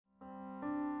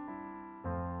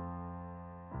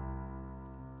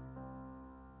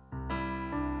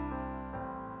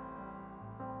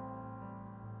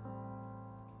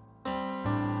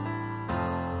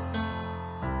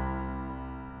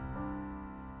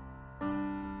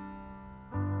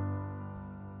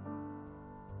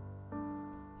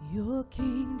Your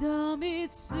kingdom is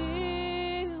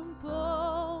simple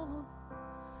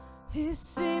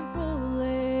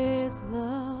as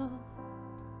love.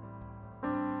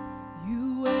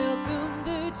 You welcome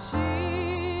the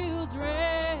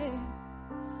children,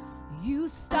 you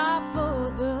stop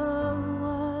for the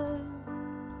one.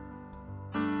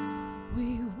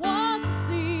 We want to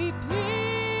see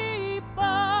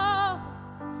people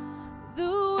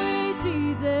the way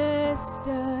Jesus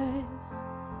does.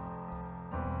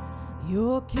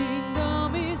 Your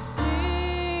kingdom is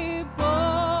simple,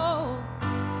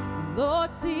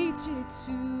 Lord, teach it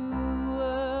to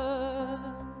us.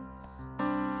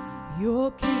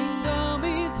 Your kingdom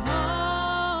is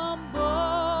humble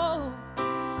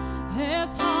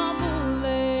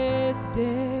as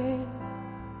death.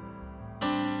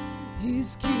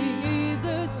 His King is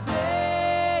a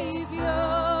Savior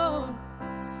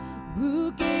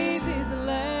who gave his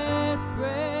last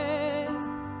breath.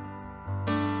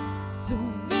 So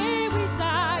may we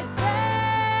die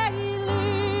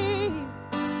daily,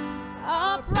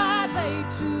 our pride laid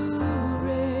to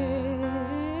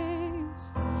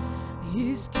rest.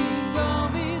 His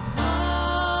kingdom is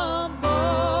humble,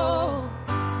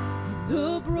 and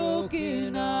the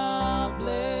broken are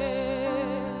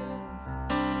blessed.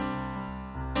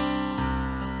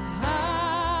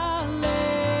 Hallelujah,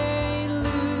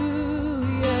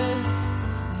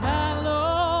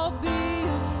 hallowed be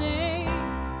your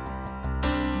name.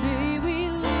 May we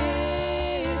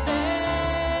live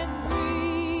and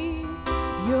breathe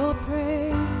your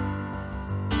praise.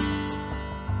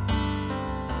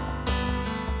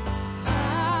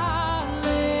 Hallelujah,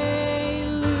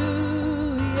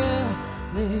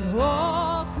 let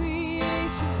all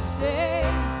creation say,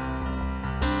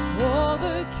 oh,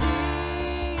 the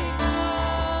King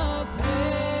of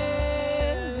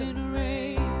heaven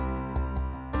reigns.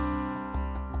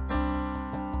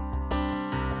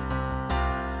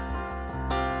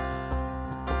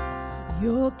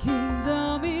 Your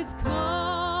kingdom is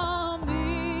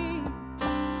coming,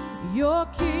 your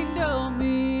kingdom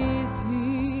is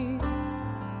here,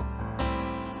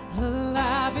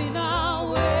 alive in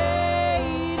our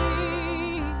waiting,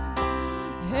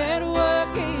 at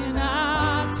work in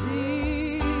our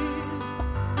tears.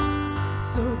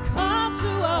 So come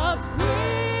to us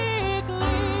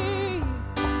quickly,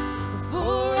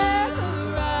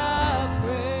 forever our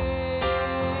prayer.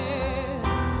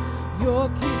 Your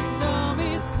kingdom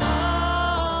is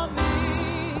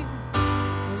coming,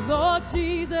 Lord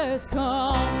Jesus,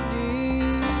 come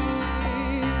near.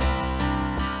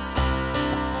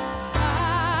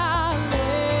 Hallelujah,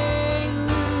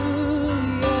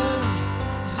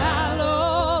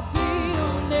 hallowed be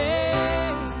your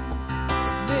name.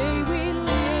 May we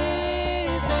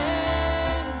live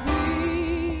and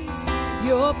breathe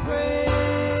your praise.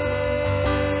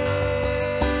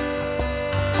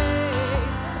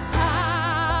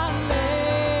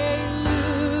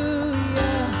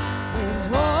 Hallelujah,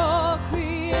 let all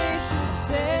creation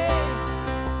say,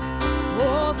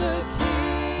 oh, the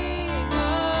King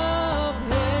of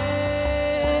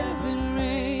heaven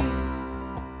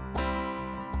reigns.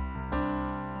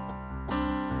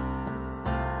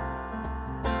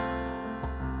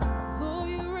 Oh,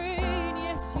 you reign,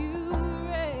 yes, you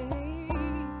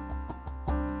reign.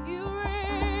 You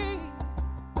reign.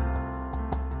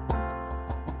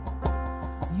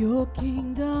 Your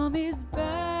kingdom is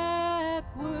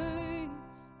backwards,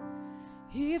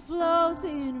 it flows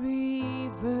in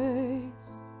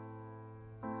reverse.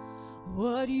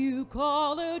 What you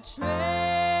call a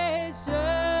treasure,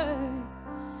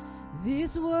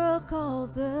 this world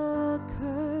calls a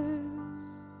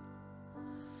curse.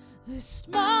 The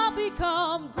small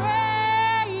become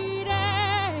great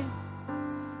and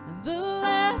the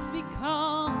last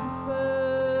become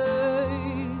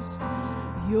first.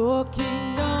 Your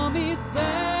kingdom is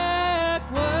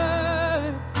backwards,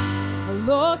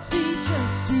 Lord, teach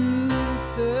us to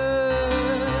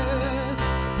serve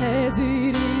as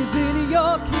it is in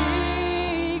your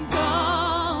kingdom.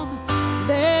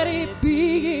 Let it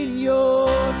be in your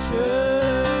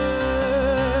church.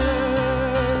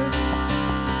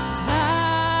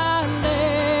 Hallelujah,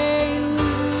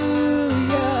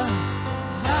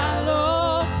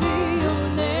 hallowed be your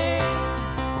name.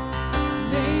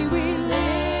 May we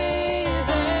live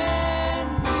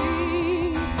and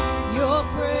breathe your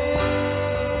praise.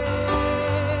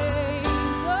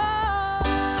 Oh,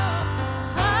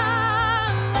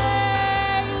 hallelujah.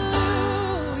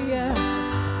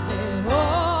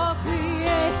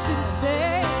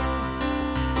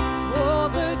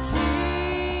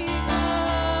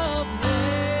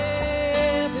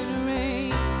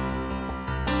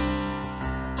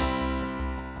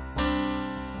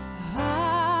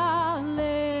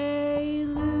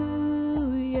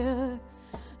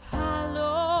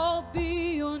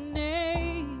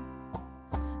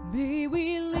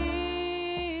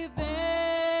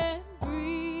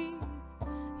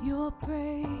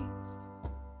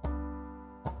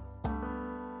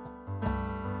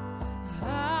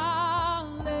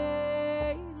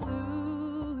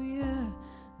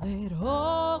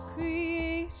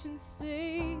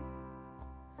 say,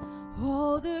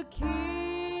 oh, the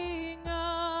King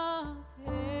of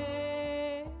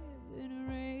heaven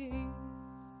reigns.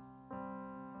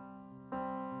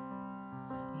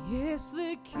 Yes,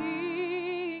 the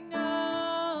King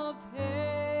of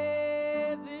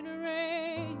heaven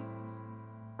reigns.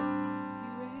 Yes, he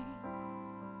reigns.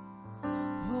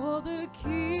 Oh, the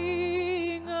King